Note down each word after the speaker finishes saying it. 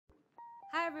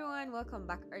Hi everyone, welcome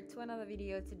back to another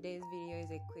video. Today's video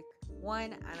is a quick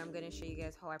one and I'm going to show you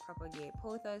guys how I propagate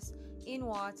pothos in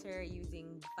water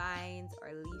using vines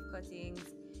or leaf cuttings.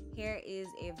 Here is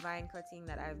a vine cutting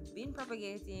that I've been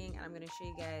propagating and I'm going to show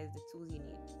you guys the tools you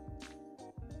need.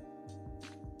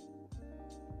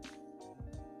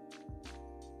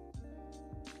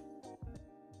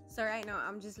 So right now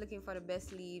I'm just looking for the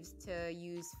best leaves to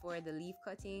use for the leaf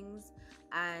cuttings,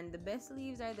 and the best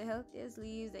leaves are the healthiest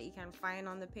leaves that you can find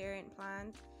on the parent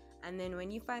plant. And then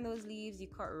when you find those leaves, you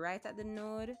cut right at the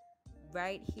node,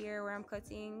 right here where I'm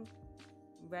cutting,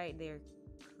 right there,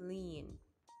 clean,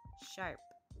 sharp.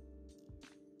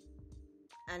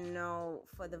 And now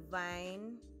for the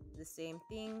vine, the same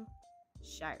thing,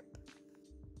 sharp.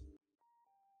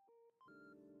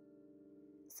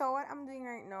 So what I'm doing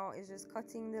right now is just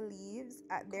cutting the leaves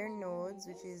at their nodes,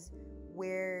 which is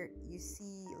where you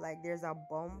see like there's a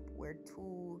bump where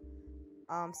two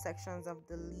sections of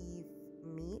the leaf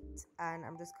meet, and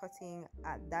I'm just cutting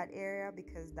at that area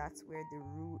because that's where the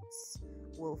roots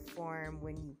will form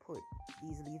when you put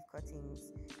these leaf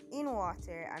cuttings in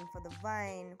water. And for the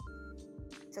vine,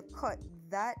 to cut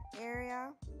that area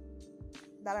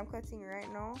that I'm cutting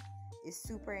right now is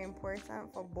super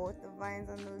important for both the vines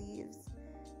and the leaves,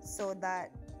 so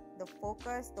that the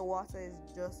water is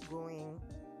just going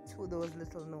to those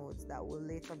little nodes that will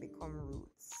later become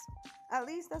roots. At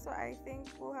least that's what I think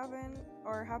will happen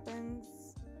or happens,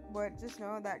 but just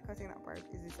know that cutting that part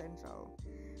is essential.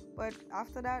 But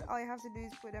after that, all you have to do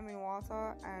is put them in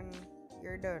water and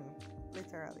you're done,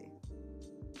 literally.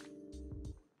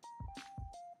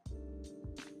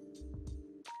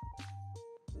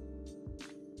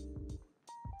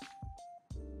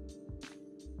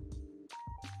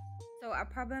 So a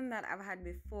problem that I've had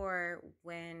before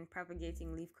when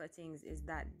propagating leaf cuttings is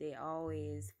that they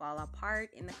always fall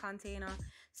apart in the container.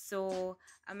 So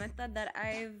a method that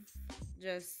I've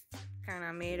just kind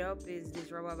of made up is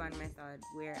this rubber band method,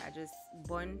 where I just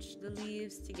bunch the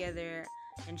leaves together,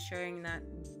 ensuring that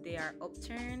they are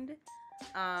upturned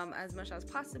as much as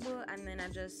possible, and then I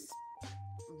just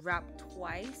wrap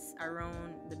twice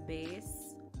around the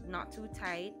base, not too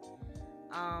tight,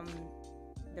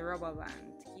 the rubber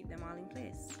band to keep them all in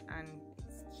place, and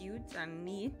it's cute and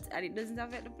neat and it doesn't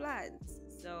affect the plants.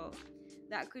 So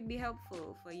that could be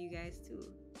helpful for you guys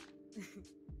too.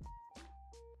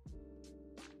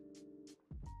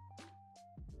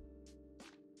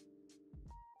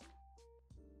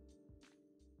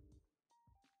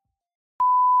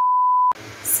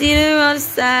 See them on the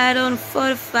side on the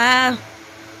 45.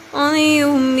 Only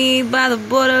you and me by the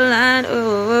borderline.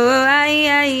 Oh, ay,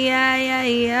 ay, ay,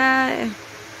 ay, ay.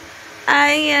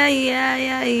 Ay, ay, ay,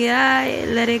 ay, ay.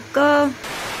 Let it go.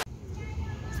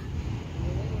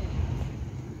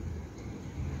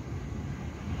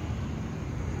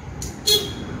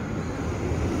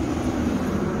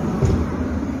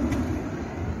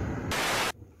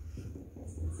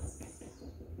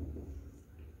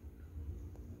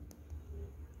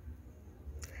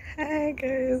 Hi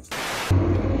guys.